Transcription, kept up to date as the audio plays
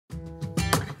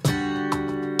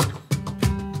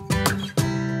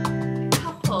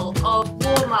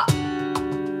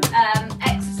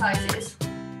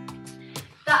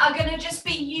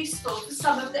useful for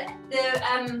some of the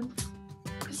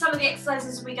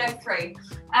exercises we go through.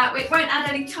 It won't add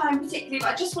any time particularly, but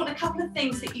I just want a couple of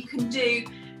things that you can do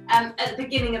at the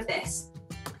beginning of this,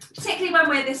 particularly when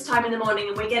we're this time in the morning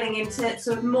and we're getting into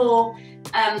sort of more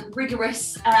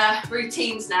rigorous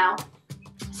routines now.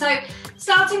 So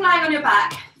starting lying on your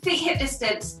back, feet hip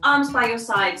distance, arms by your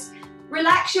sides.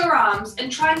 Relax your arms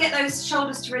and try and get those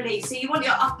shoulders to release. So you want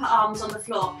your upper arms on the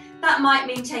floor. That might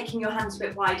mean taking your hands a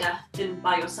bit wider than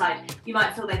by your side. You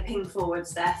might feel they ping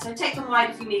forwards there. So take them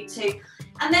wide if you need to.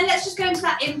 And then let's just go into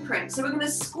that imprint. So we're going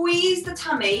to squeeze the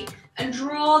tummy and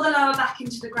draw the lower back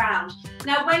into the ground.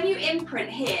 Now when you imprint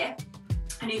here,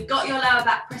 and you've got your lower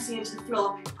back pressing into the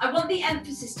floor, I want the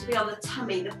emphasis to be on the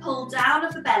tummy, the pull down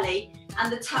of the belly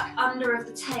and the tuck under of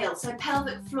the tail. So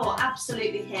pelvic floor,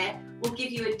 absolutely here, will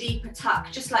give you a deeper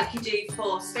tuck, just like you do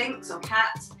for Sphinx or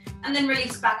Cat, and then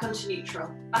release back onto neutral,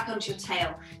 back onto your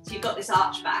tail. So you've got this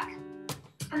arch back.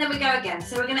 And then we go again.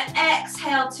 So we're gonna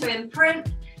exhale to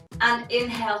imprint and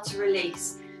inhale to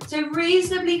release. So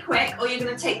reasonably quick, or you're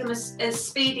gonna take them as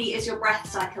speedy as your breath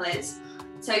cycle is.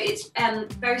 So it's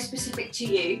very specific to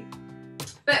you,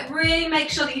 but really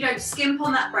make sure that you don't skimp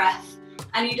on that breath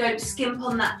and you don't skimp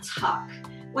on that tuck.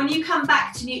 When you come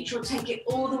back to neutral, take it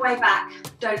all the way back.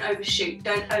 Don't overshoot,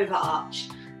 don't overarch.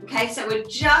 Okay, so we're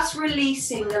just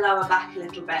releasing the lower back a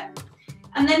little bit.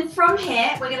 And then from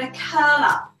here, we're gonna curl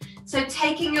up. So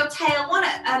taking your tail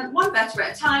one vertebra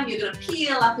at a time, you're gonna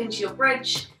peel up into your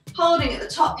bridge, holding at the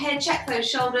top here, check those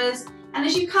shoulders. And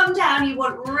as you come down, you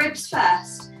want ribs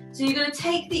first. So you're going to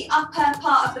take the upper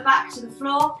part of the back to the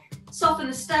floor, soften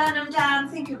the sternum down,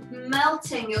 think of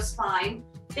melting your spine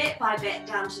bit by bit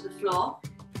down to the floor,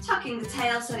 tucking the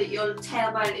tail so that your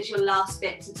tailbone is your last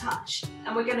bit to touch.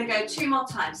 And we're going to go 2 more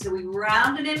times. So we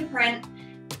round and imprint,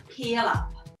 peel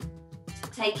up.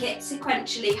 Take it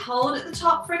sequentially, hold at the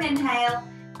top for an inhale,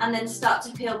 and then start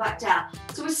to peel back down.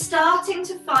 So we're starting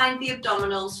to find the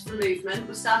abdominals for movement.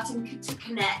 We're starting to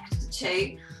connect the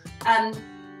two.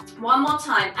 One more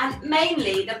time, and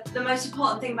mainly the most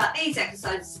important thing about these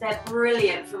exercises, they're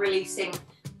brilliant for releasing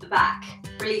the back,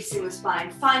 releasing the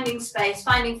spine, finding space,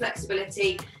 finding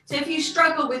flexibility. So if you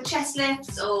struggle with chest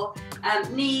lifts or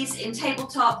knees in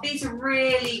tabletop, these are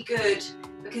really good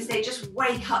because they just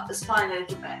wake up the spine a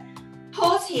little bit.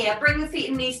 Pause here, bring the feet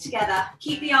and knees together,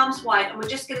 keep the arms wide, and we're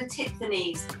just going to tip the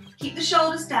knees. Keep the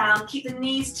shoulders down, keep the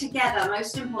knees together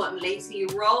most importantly, so you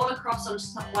roll across onto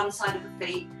one side of the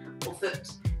feet or foot.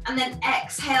 And then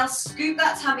exhale, scoop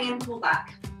that tummy and pull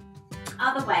back.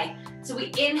 Other way. So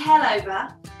we inhale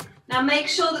over. Now make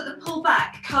sure that the pull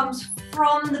back comes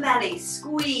from the belly.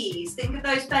 Squeeze. Think of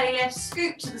those belly lifts.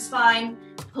 Scoop to the spine,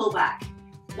 pull back.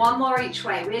 One more each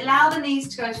way. We allow the knees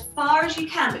to go as far as you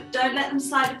can, but don't let them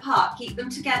slide apart. Keep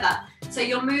them together. So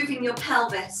you're moving your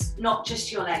pelvis, not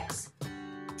just your legs.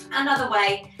 Another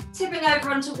way. Tipping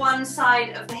over onto one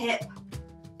side of the hip.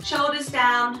 Shoulders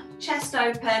down, chest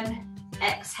open.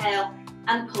 Exhale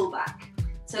and pull back.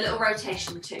 So a little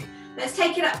rotation too. Let's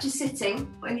take it up to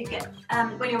sitting when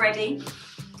you're ready.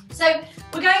 So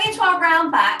we're going into our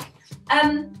round back.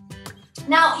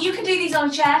 Now you can do these on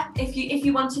a chair if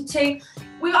you wanted to.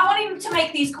 I want you to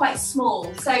make these quite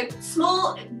small. So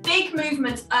small, big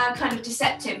movements are kind of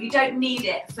deceptive. You don't need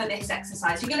it for this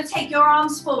exercise. You're going to take your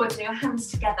arms forward and your hands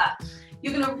together.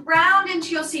 You're going to round into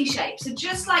your C shape. So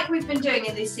just like we've been doing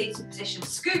in this seated position,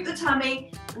 scoop the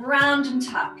tummy, round and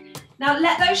tuck. Now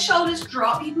let those shoulders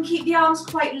drop. You can keep the arms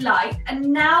quite light and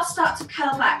now start to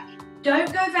curl back.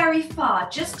 Don't go very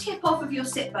far, just tip off of your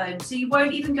sit bone so you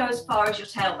won't even go as far as your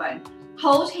tailbone.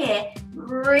 Hold here,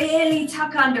 really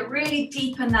tuck under, really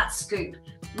deepen that scoop.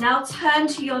 Now turn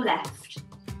to your left.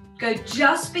 Go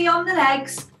just beyond the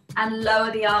legs and lower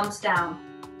the arms down.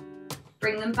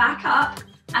 Bring them back up.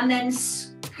 And then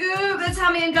scoop the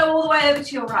tummy and go all the way over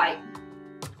to your right.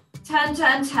 Turn,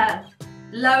 turn, turn.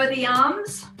 Lower the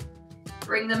arms,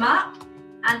 bring them up,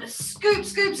 and scoop,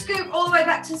 scoop, scoop all the way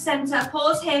back to center.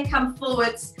 Pause here, come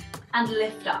forwards, and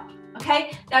lift up.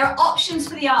 Okay? There are options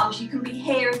for the arms. You can be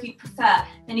here if you prefer,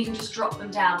 then you can just drop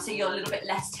them down so you're a little bit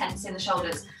less tense in the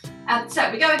shoulders. So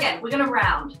we go again, we're gonna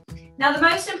round. Now the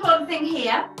most important thing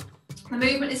here, the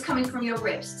movement is coming from your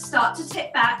ribs. Start to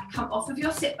tip back, come off of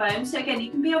your sit bone. So again, you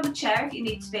can be on the chair if you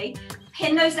need to be.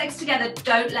 Pin those legs together,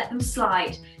 don't let them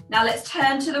slide. Now let's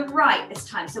turn to the right this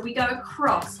time. So we go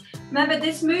across. Remember,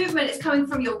 this movement is coming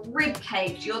from your rib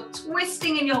cage. You're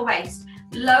twisting in your waist.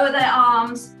 Lower the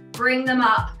arms, bring them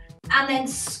up, and then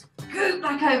scoop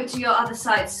back over to your other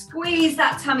side. Squeeze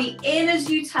that tummy in as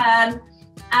you turn,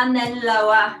 and then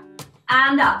lower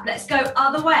and up. Let's go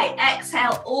other way.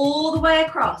 Exhale all the way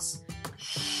across.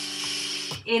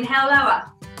 Inhale,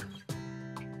 lower.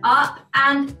 Up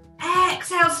and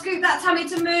exhale, scoop that tummy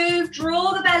to move,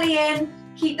 draw the belly in,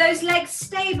 keep those legs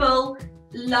stable,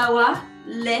 lower,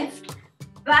 lift,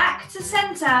 back to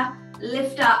center,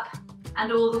 lift up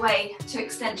and all the way to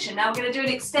extension. Now we're going to do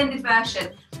an extended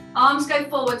version. Arms go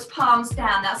forwards, palms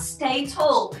down. Now stay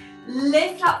tall,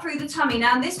 lift up through the tummy.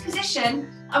 Now in this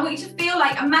position, I want you to feel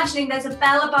like imagining there's a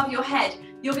bell above your head.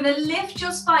 You're going to lift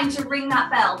your spine to ring that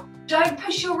bell. Don't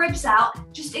push your ribs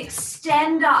out, just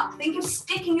extend up. Think of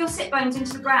sticking your sit bones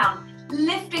into the ground,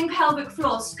 lifting pelvic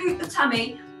floor, scoop the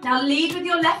tummy. Now lead with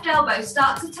your left elbow,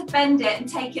 start to bend it and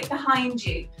take it behind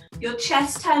you. Your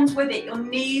chest turns with it, your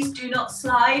knees do not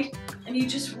slide, and you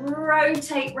just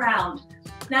rotate round.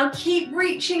 Now keep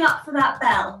reaching up for that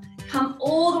bell. Come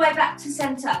all the way back to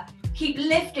center. Keep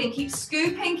lifting, keep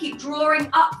scooping, keep drawing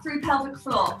up through pelvic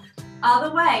floor.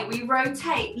 Other way, we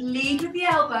rotate, lead with the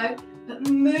elbow, but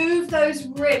move those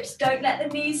ribs, don't let the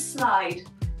knees slide.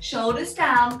 Shoulders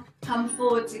down, come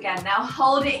forwards again. Now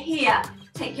hold it here.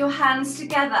 Take your hands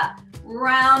together,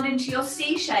 round into your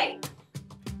C shape.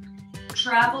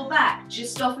 Travel back,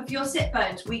 just off of your sit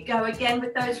bones. We go again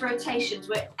with those rotations.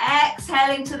 We're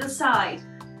exhaling to the side.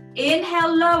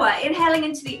 Inhale, lower, inhaling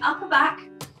into the upper back.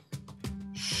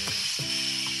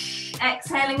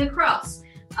 Exhaling across.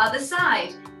 Other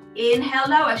side. Inhale,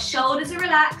 lower, shoulders are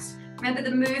relaxed. Remember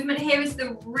the movement here is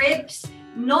the ribs,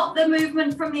 not the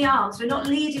movement from the arms. We're not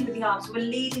leading with the arms, we're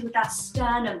leading with that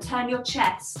sternum. Turn your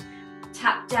chest.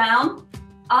 Tap down,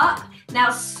 up.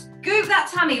 Now scoop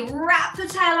that tummy, wrap the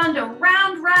tail under,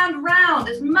 round, round, round,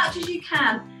 as much as you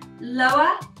can.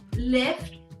 Lower,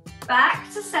 lift,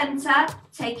 back to center,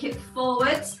 take it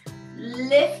forwards,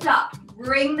 lift up,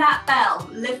 bring that bell,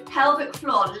 lift pelvic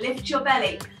floor, lift your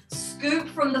belly, scoop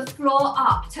from the floor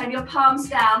up, turn your palms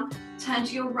down, turn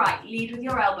to your right, lead with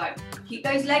your elbow. Keep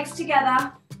those legs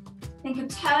together. Think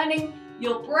of turning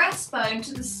your breastbone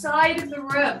to the side of the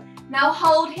room. Now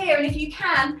hold here, and if you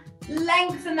can,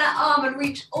 lengthen that arm and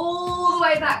reach all the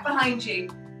way back behind you.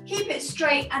 Keep it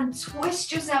straight and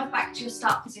twist yourself back to your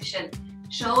start position.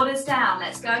 Shoulders down,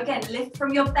 let's go again. Lift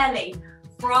from your belly,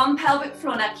 from pelvic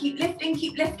floor. Now keep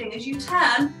lifting as you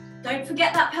turn. Don't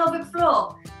forget that pelvic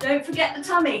floor. Don't forget the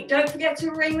tummy. Don't forget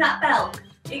to ring that bell.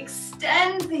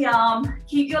 Extend the arm,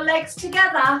 keep your legs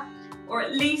together, or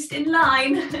at least in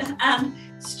line, and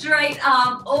straight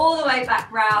arm all the way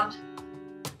back round,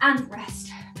 and rest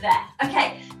there.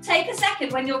 Okay, take a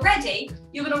second. When you're ready,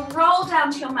 you're going to roll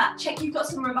down to your mat. Check you've got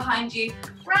some room behind you.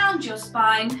 Round your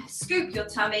spine, scoop your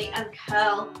tummy, and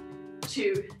curl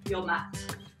to your mat.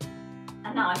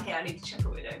 And now I'm here, I need to check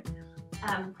what we're doing.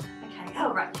 Okay,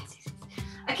 oh right, yes.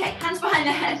 Okay, hands behind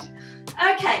the head.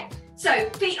 Okay, so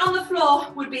feet on the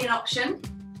floor would be an option.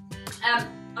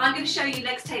 I'm going to show you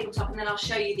legs tabletop and then I'll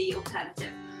show you the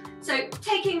alternative. So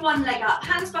taking one leg up,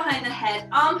 hands behind the head,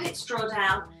 armpits draw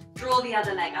down, draw the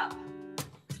other leg up.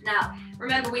 Now,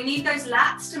 remember we need those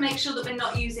lats to make sure that we're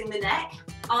not using the neck.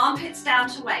 Armpits down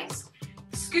to waist.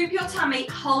 Scoop your tummy,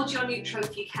 hold your neutral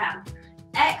if you can.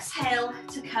 Exhale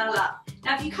to curl up.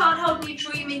 Now if you can't hold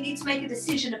neutral, you may need to make a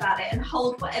decision about it and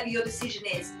hold whatever your decision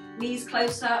is. Knees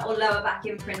closer or lower back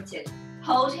imprinted.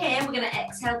 Hold here, we're going to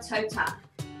exhale, toe tap.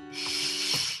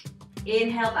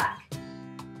 Inhale back.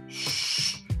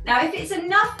 Now if it's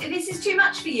enough, if this is too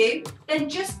much for you, then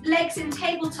just legs in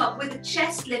tabletop with a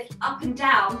chest lift up and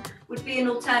down would be an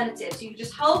alternative. So you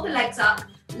just hold the legs up,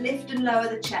 lift and lower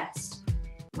the chest.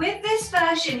 With this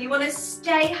version, you want to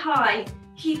stay high.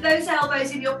 Keep those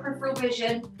elbows in your peripheral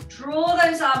vision. Draw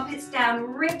those armpits down,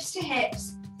 ribs to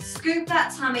hips. Scoop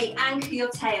that tummy, anchor your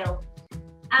tail.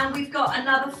 And we've got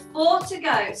another 4 to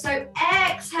go. So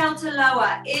exhale to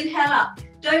lower, inhale up.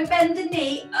 Don't bend the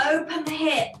knee, open the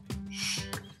hip.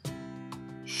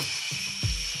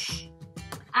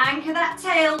 Anchor that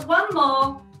tail, one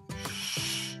more.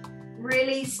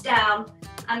 Release down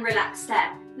and relax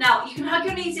there. Now you can hug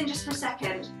your knees in just for a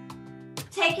second.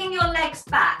 Taking your legs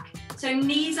back, so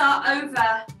knees are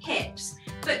over hips,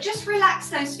 but just relax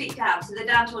those feet down so they're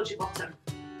down towards your bottom.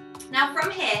 Now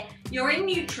from here, you're in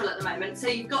neutral at the moment, so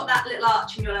you've got that little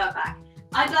arch in your lower back.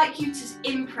 I'd like you to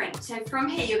imprint. So from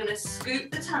here, you're going to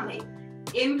scoop the tummy,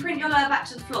 imprint your lower back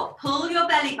to the floor, pull your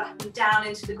belly button down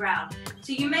into the ground.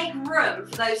 So you make room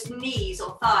for those knees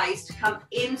or thighs to come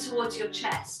in towards your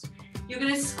chest. You're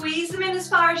going to squeeze them in as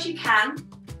far as you can,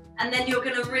 and then you're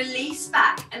going to release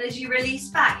back. And as you release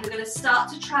back, you're going to start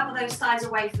to travel those thighs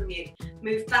away from you.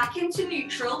 Move back into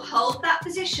neutral, hold that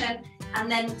position,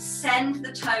 and then send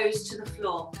the toes to the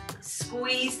floor.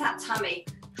 Squeeze that tummy,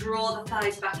 draw the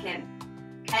thighs back in.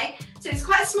 Okay, so it's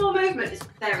quite a small movement, it's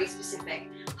very specific.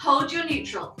 Hold your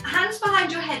neutral. Hands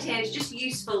behind your head here is just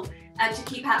useful to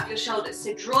keep out of your shoulders.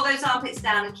 So draw those armpits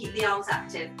down and keep the arms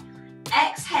active.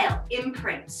 Exhale,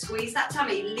 imprint, squeeze that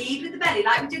tummy, lead with the belly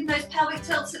like we did in those pelvic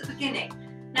tilts at the beginning.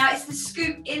 Now it's the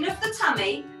scoop in of the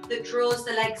tummy that draws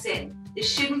the legs in. This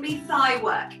shouldn't be thigh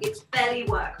work, it's belly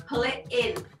work. Pull it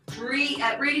in,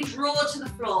 really draw to the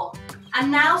floor. And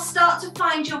now start to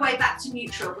find your way back to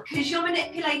neutral. Because you're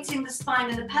manipulating the spine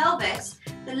and the pelvis,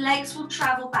 the legs will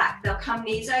travel back. They'll come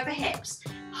knees over hips.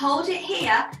 Hold it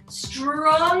here,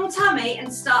 strong tummy,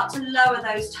 and start to lower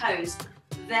those toes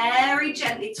very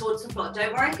gently towards the floor.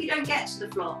 Don't worry if you don't get to the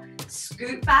floor.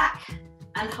 Scoot back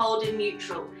and hold in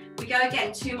neutral. We go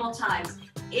again 2 more times.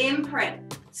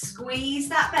 Imprint, squeeze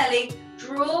that belly,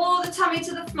 draw the tummy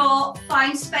to the floor,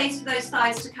 find space for those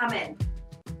thighs to come in.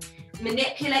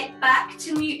 Manipulate back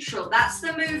to neutral. That's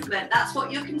the movement. That's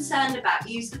what you're concerned about.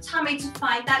 Use the tummy to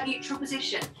find that neutral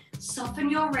position. Soften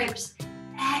your ribs.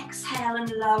 Exhale and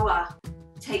lower.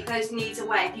 Take those knees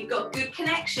away. If you've got good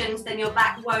connections, then your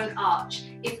back won't arch.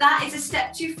 If that is a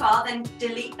step too far, then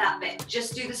delete that bit.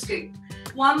 Just do the scoop.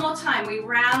 1 more time. We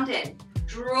round in.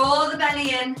 Draw the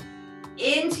belly in,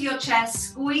 into your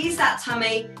chest, squeeze that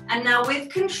tummy, and now with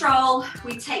control,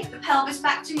 we take the pelvis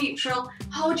back to neutral,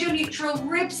 hold your neutral,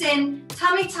 ribs in,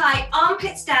 tummy tight,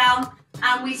 armpits down,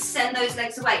 and we send those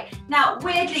legs away. Now,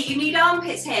 weirdly, you need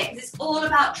armpits here because it's all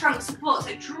about trunk support,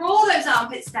 so draw those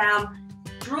armpits down,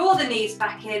 draw the knees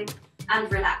back in, and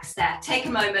relax there. Take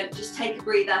a moment, just take a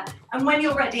breather, and when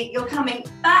you're ready, you're coming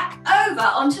back over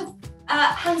onto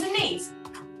hands and knees.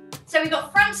 So we've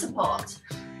got front support.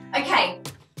 Okay,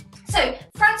 so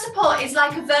front support is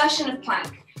like a version of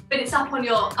plank, but it's up on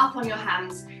your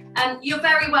hands. And you're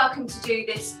very welcome to do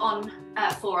this on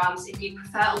forearms if you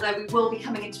prefer, although we will be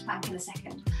coming into plank in a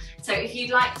second. So if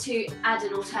you'd like to add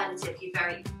an alternative, you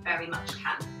very, very much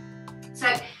can. So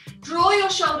draw your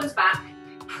shoulders back,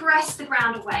 press the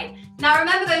ground away. Now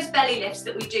remember those belly lifts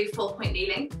that we do 4-point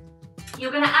kneeling?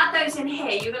 You're going to add those in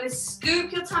here. You're going to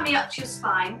scoop your tummy up to your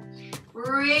spine.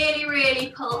 Really,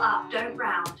 really pull up, don't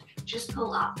round, just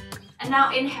pull up. And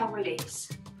now inhale, release.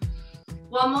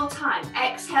 1 more time,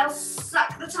 exhale,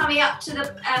 suck the tummy up to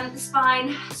the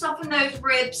spine, soften those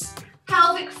ribs,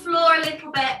 pelvic floor a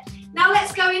little bit. Now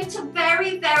let's go into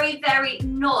very, very, very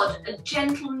nod, a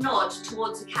gentle nod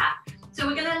towards a cat. So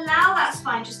we're gonna allow that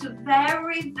spine just to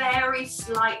very, very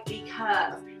slightly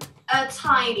curve, a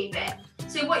tiny bit.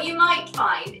 So what you might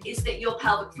find is that your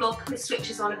pelvic floor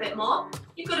switches on a bit more.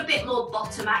 You've got a bit more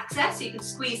bottom access, so you can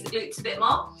squeeze the glutes a bit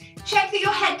more. Check that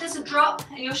your head doesn't drop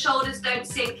and your shoulders don't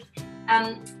sink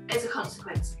as a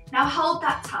consequence. Now hold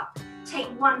that tuck. Take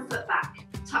 1 foot back,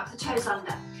 tuck the toes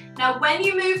under. Now when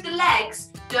you move the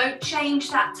legs, don't change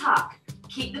that tuck.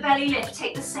 Keep the belly lift,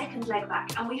 take the second leg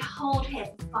back, and we hold here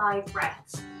for 5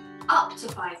 breaths, up to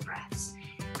 5 breaths.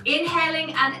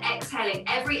 Inhaling and exhaling.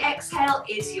 Every exhale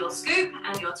is your scoop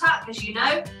and your tuck, as you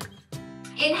know.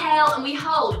 Inhale and we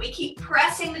hold. We keep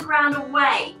pressing the ground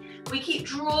away. We keep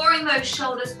drawing those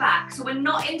shoulders back. So we're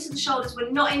not into the shoulders,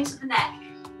 we're not into the neck.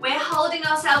 We're holding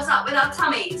ourselves up with our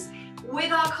tummies,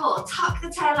 with our core. Tuck the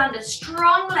tail under,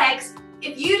 strong legs.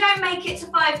 If you don't make it to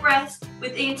 5 breaths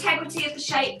with the integrity of the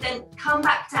shape, then come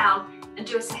back down and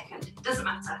do a second. It doesn't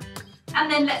matter.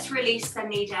 And then let's release the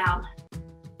knee down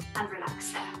and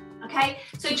relax there, okay?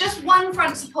 So just 1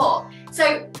 front support.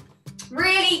 So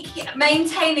really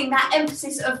maintaining that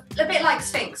emphasis of a bit like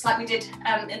Sphinx, like we did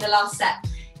in the last set.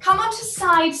 Come on to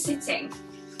side sitting.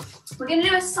 We're gonna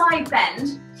do a side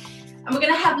bend and we're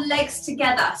gonna have legs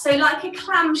together. So like a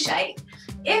clam shape.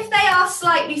 If they are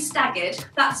slightly staggered,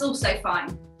 that's also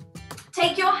fine.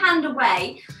 Take your hand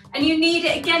away and you need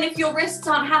it, again, if your wrists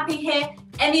aren't happy here,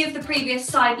 any of the previous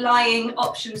side lying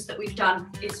options that we've done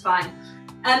is fine.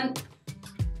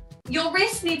 Your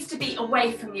wrist needs to be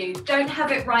away from you. Don't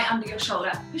have it right under your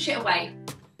shoulder. Push it away.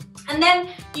 And then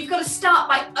you've got to start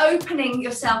by opening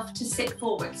yourself to sit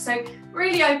forward. So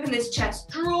really open this chest,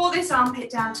 draw this armpit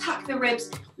down, tuck the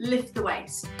ribs, lift the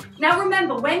waist. Now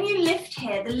remember, when you lift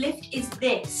here, the lift is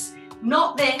this,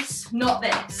 not this, not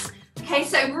this. Okay,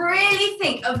 so really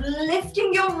think of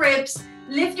lifting your ribs,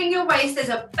 lifting your waist. There's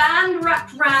a band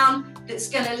wrapped round that's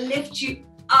going to lift you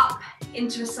up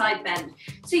into a side bend.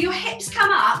 So your hips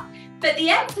come up, but the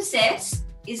emphasis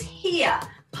is here.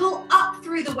 Pull up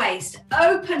through the waist,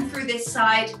 open through this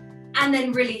side, and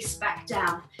then release back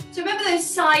down. So remember those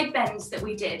side bends that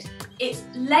we did? It's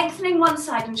lengthening one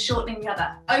side and shortening the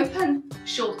other. Open,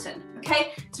 shorten,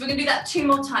 okay? So we're gonna do that 2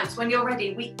 more times. When you're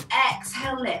ready, we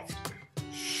exhale, lift.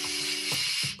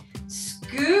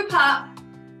 Scoop up,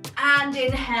 and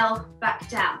inhale, back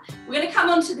down. We're gonna come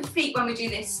onto the feet when we do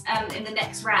this in the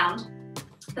next round.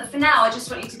 But for now, I just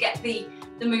want you to get the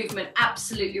movement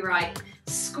absolutely right.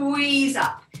 squeeze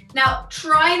up. Now,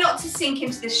 try not to sink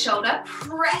into this shoulder.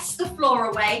 Press the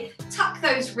floor away, tuck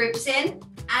those ribs in,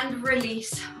 and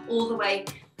release all the way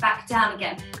back down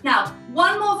again. Now,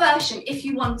 one more version if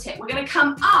you want it. We're going to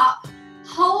come up,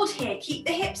 hold here, keep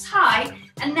the hips high,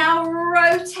 and now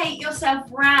rotate yourself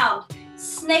round.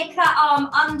 Snake that arm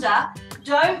under.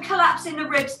 Don't collapse in the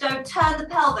ribs, don't turn the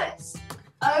pelvis.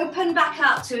 Open back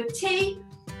out to a T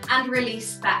and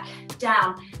release back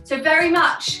down. So very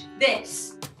much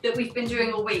this that we've been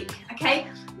doing all week, okay?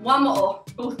 One more,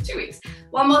 or 2 weeks.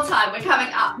 One more time, we're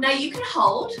coming up. Now you can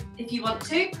hold if you want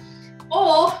to,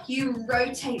 or you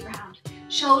rotate round.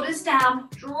 Shoulders down,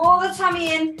 draw the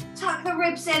tummy in, tuck the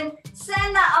ribs in,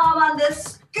 send that arm under,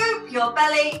 scoop your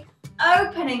belly,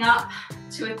 opening up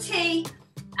to a T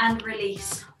and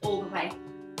release all the way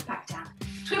back down.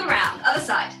 Twiddle around, other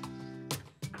side.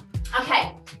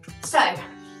 Okay, so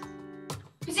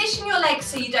position your legs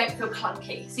so you don't feel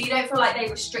clunky, so you don't feel like they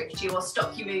restrict you or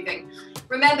stop you moving.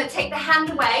 Remember, take the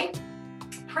hand away,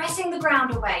 pressing the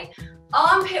ground away.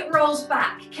 Armpit rolls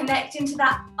back, connect into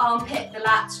that armpit, the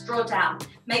lats draw down.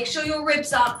 Make sure your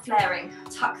ribs aren't flaring,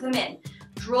 tuck them in.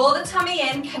 Draw the tummy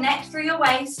in, connect through your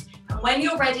waist, and when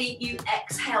you're ready, you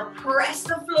exhale, press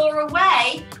the floor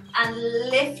away and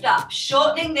lift up,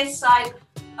 shortening this side,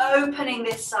 opening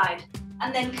this side,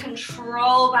 and then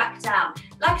control back down.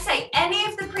 Like I say, any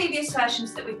of the previous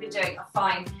versions that we've been doing are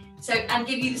fine, so, and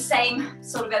give you the same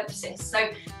sort of emphasis. So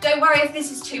don't worry if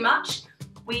this is too much.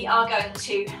 We are going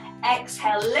to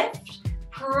exhale, lift,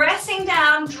 pressing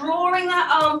down, drawing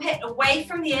that armpit away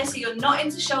from the ear so you're not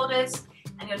into shoulders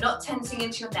and you're not tensing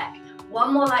into your neck.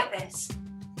 One more like this.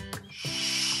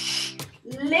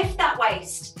 Lift that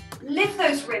waist, lift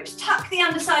those ribs, tuck the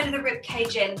underside of the rib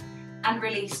cage in and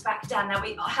release back down. Now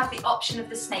we have the option of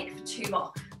the snake for 2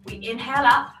 more. We inhale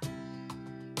up,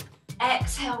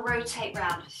 exhale, rotate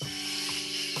round.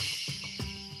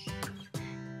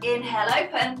 Inhale,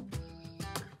 open,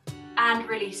 and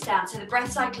release down. So the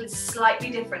breath cycle is slightly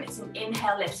different. It's an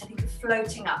inhale, lift. So think of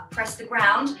floating up. Press the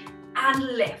ground and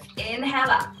lift. Inhale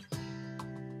up.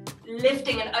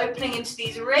 Lifting and opening into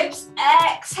these ribs.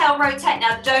 Exhale, rotate.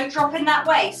 Now don't drop in that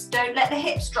waist. Don't let the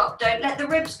hips drop. Don't let the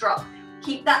ribs drop.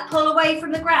 Keep that pull away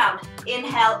from the ground.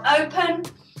 Inhale, open,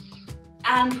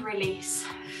 and release.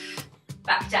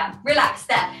 Back down. Relax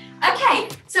there. Okay,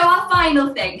 so our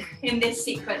final thing in this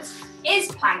sequence is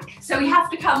plank. So we have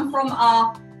to come from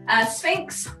our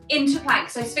Sphinx into plank.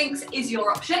 So Sphinx is your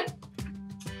option.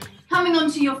 Coming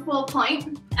onto your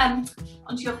 4-point,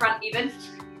 onto your front even.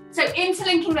 So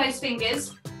interlinking those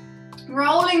fingers,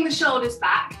 rolling the shoulders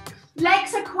back.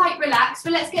 Legs are quite relaxed,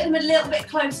 but let's get them a little bit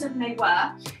closer than they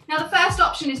were. Now the first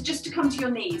option is just to come to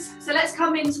your knees. So let's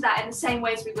come into that in the same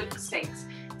way as we would for Sphinx.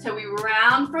 So we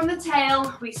round from the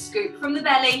tail, we scoop from the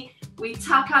belly, we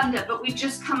tuck under, but we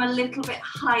just come a little bit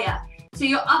higher. So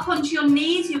you're up onto your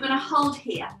knees, you're going to hold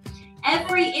here.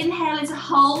 Every inhale is a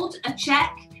hold, a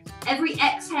check. Every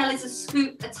exhale is a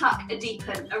scoop, a tuck, a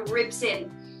deepen, a ribs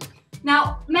in.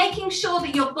 Now, making sure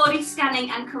that you're body scanning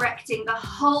and correcting the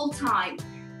whole time.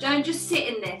 Don't just sit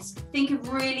in this. Think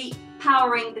of really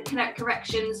powering the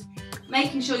corrections,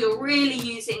 making sure you're really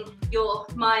using your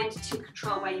mind to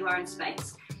control where you are in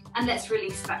space. And let's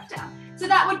release back down. So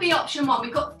that would be option 1.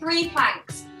 We've got 3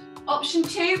 planks. Option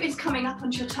 2 is coming up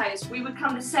onto your toes. We would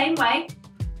come the same way,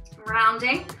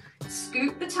 rounding,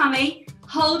 scoop the tummy,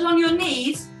 hold on your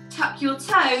knees, tuck your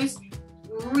toes,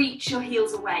 reach your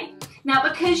heels away. Now,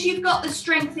 because you've got the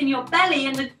strength in your belly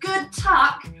and the good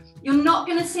tuck, you're not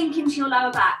going to sink into your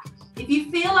lower back. If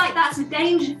you feel like that's a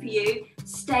danger for you,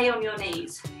 stay on your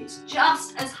knees. It's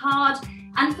just as hard,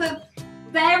 and for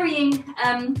varying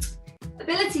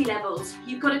ability levels,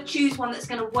 you've got to choose one that's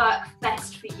going to work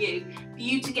best for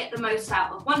you to get the most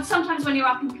out of. Sometimes when you're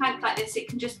up in plank like this, it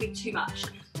can just be too much.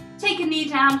 Take a knee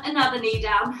down, another knee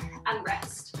down, and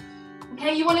rest.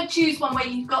 Okay, you want to choose one where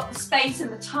you've got the space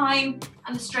and the time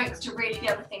and the strength to really be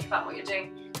able to think about what you're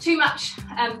doing. Too much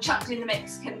chucked in the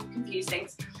mix can confuse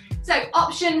things. So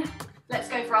let's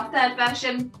go for our 3rd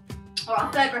version, or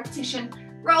our 3rd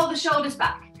repetition. Roll the shoulders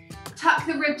back, tuck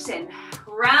the ribs in,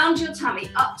 round your tummy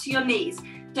up to your knees.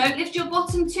 Don't lift your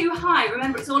bottom too high.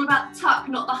 Remember, it's all about the tuck,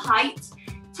 not the height.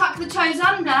 Tuck the toes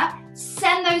under,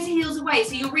 send those heels away.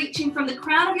 So you're reaching from the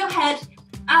crown of your head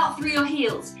out through your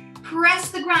heels. Press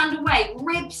the ground away,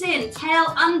 ribs in, tail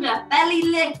under, belly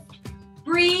lift.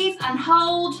 Breathe and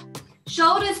hold,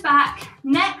 shoulders back,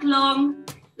 neck long.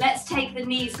 Let's take the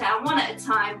knees down one at a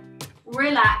time.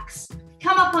 Relax,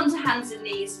 come up onto hands and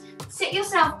knees. Sit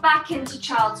yourself back into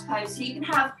child's pose so you can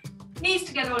have knees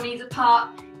together or knees apart,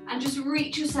 and just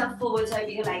reach yourself forwards over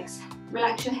your legs.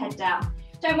 Relax your head down.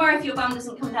 Don't worry if your bum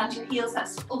doesn't come down to your heels,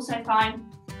 that's also fine.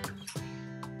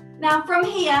 Now from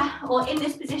here, or in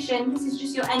this position, this is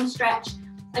just your end stretch,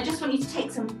 I just want you to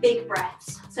take some big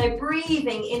breaths. So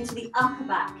breathing into the upper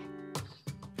back,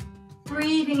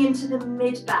 breathing into the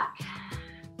mid back,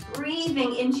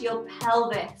 breathing into your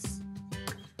pelvis,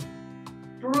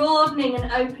 broadening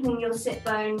and opening your sit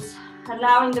bones,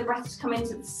 allowing the breath to come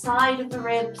into the side of the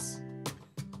ribs.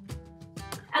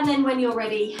 And then when you're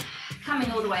ready, coming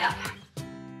all the way up.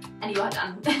 And you are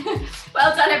done.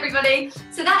 Well done, everybody.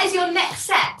 So that is your next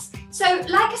set. So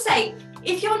like I say,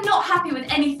 if you're not happy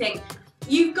with anything,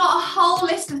 you've got a whole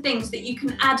list of things that you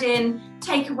can add in,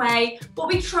 take away. What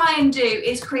we try and do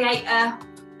is create a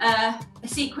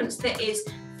sequence that is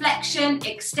flexion,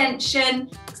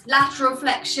 extension, lateral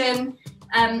flexion.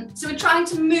 So we're trying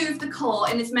to move the core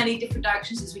in as many different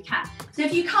directions as we can. So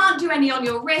if you can't do any on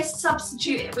your wrist,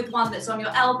 substitute it with one that's on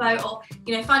your elbow, or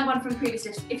find one from the previous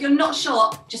list. If you're not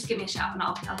sure, just give me a shout and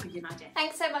I'll give you an idea.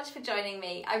 Thanks so much for joining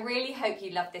me. I really hope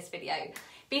you loved this video.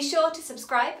 Be sure to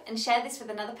subscribe and share this with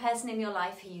another person in your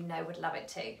life who you know would love it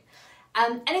too.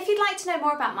 And if you'd like to know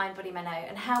more about Mind Body Meno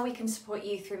and how we can support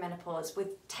you through menopause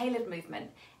with tailored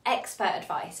movement, expert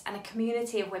advice and a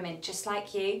community of women just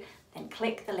like you, then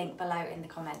click the link below in the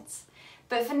comments.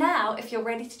 But for now, if you're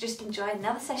ready to just enjoy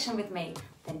another session with me,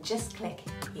 then just click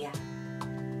here.